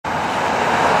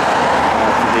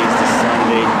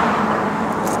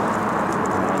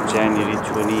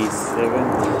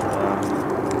27th.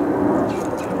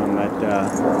 I'm at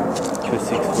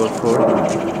 2644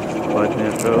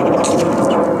 Partner Road.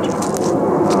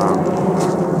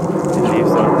 The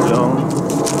leaves are blown.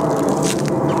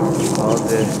 All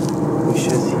the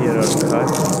bushes here are cut.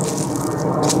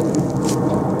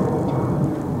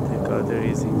 The gutter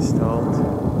is installed.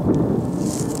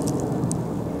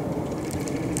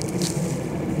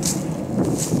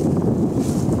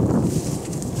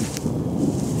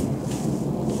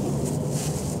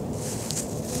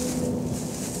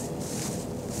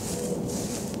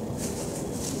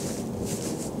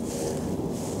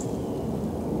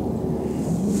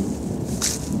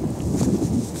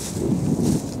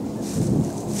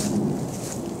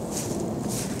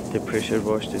 They pressure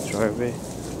washed the driveway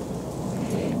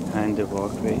and the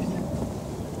walkways.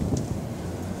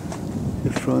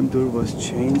 The front door was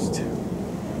changed.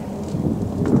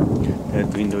 That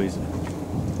window is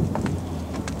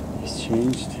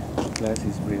changed. Glass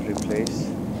is being replaced.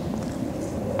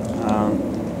 I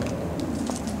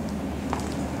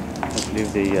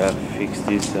believe they fixed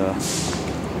these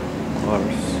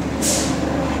bars.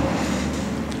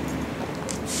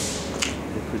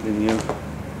 They put the new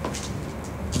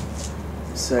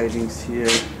sidings here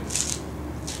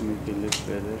to make it look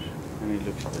better, and it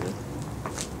looks better.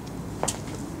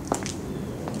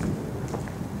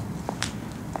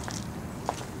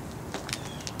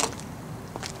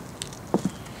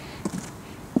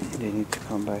 They need to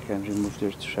come back and remove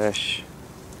their trash.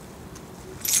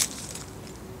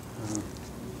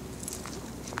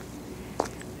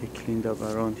 They cleaned up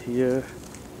around here.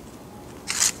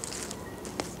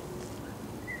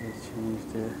 They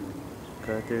changed the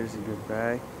gutters in the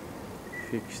back,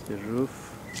 fixed the roof.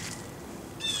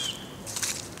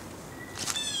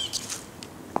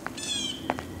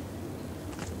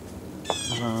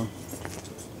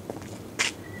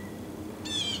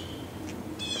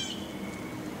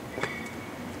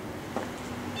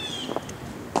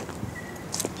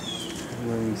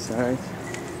 Go inside.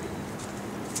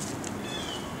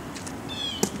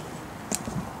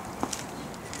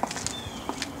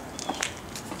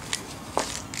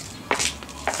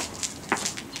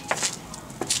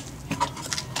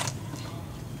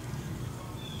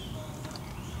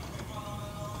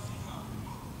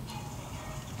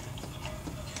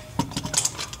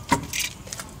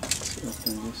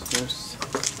 Open this first.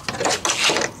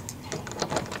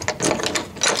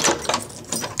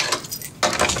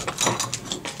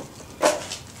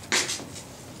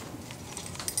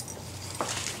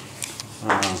 I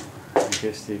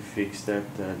guess they fixed that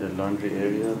the laundry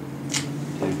area.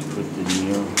 They put the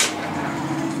new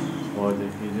water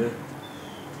heater.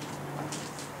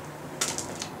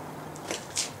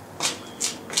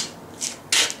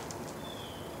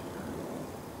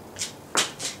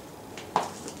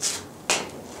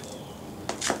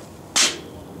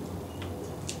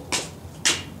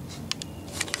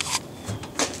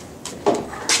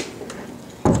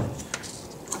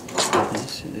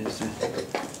 This is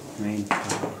the main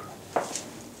power.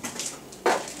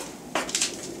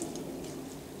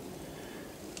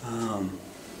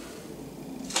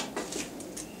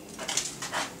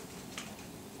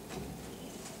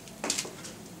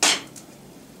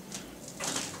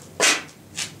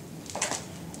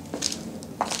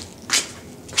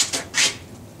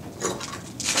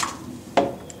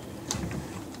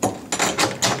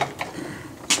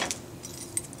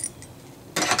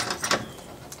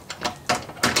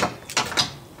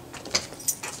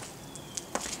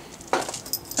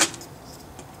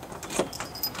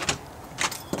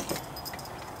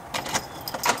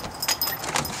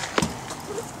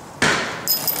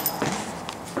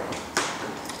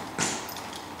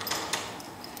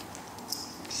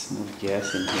 No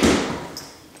gas in here.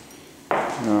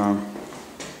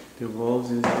 The walls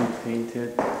has been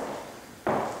painted.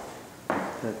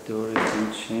 That door has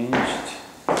been changed.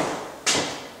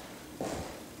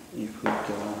 You put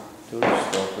door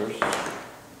stoppers.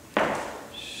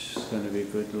 It's gonna be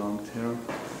good long term.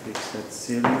 Fix that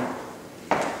ceiling.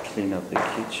 Clean up the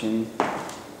kitchen.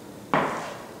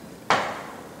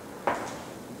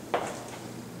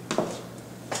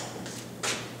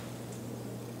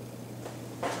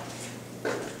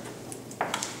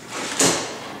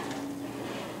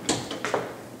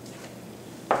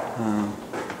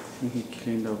 I think he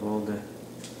cleaned up all the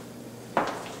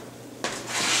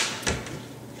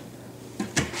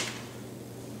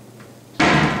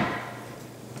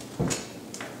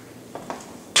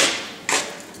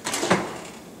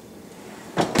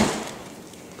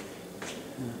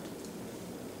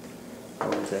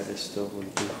that stove will be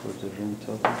for the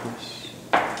rental, I guess.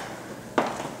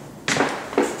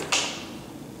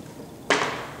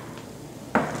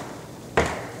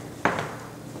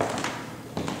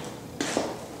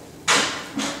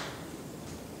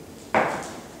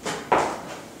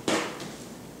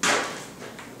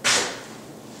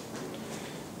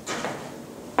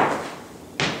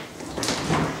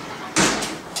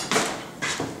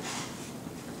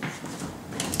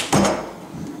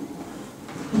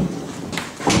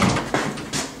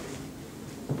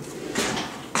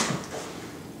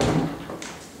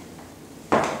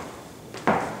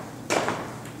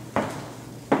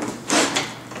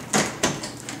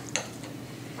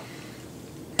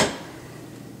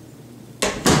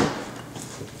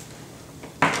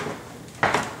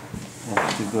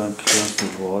 to go and close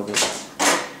the water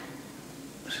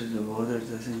so the water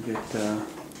doesn't get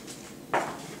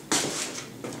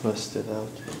busted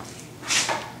out.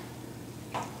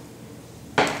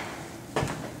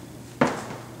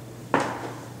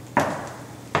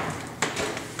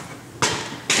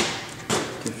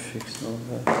 To fix all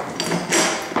that.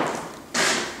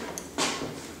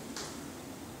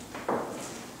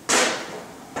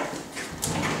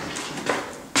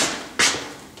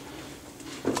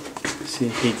 See,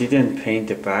 he didn't paint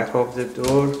the back of the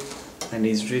door, and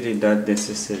it's really not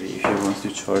necessary. If he wants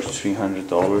to charge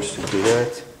 $300 to do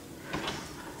that,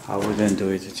 I wouldn't do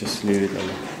it, just leave it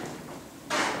alone.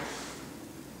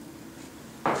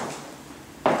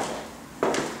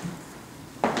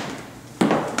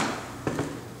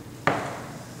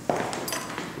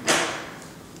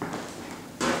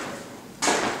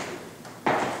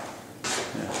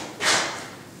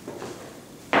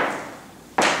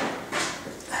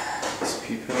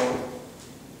 People,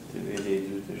 the way they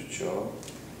do their job,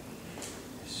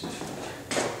 it's just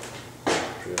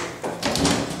really bad.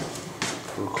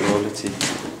 Poor quality.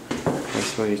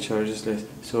 That's why he charges less.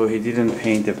 So he didn't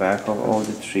paint the back of all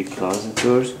the 3 closet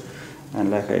doors,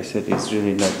 and like I said, it's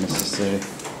really not necessary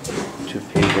to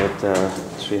pay that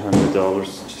 $300.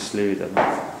 Just leave it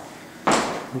alone.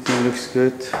 Everything looks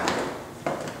good.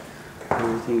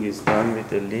 Everything is done with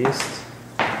the list.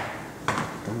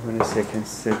 I'm gonna second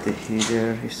set the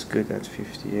heater. It's good at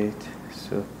 58,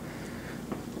 so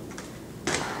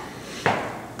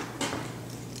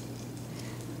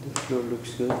the floor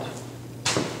looks good.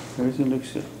 Everything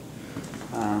looks good.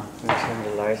 Let's turn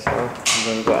the lights out. I'm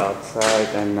gonna go outside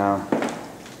and now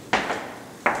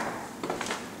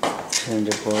turn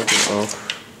the water off.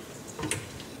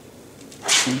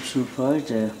 I'm surprised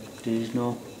there is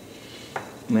no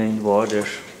main water.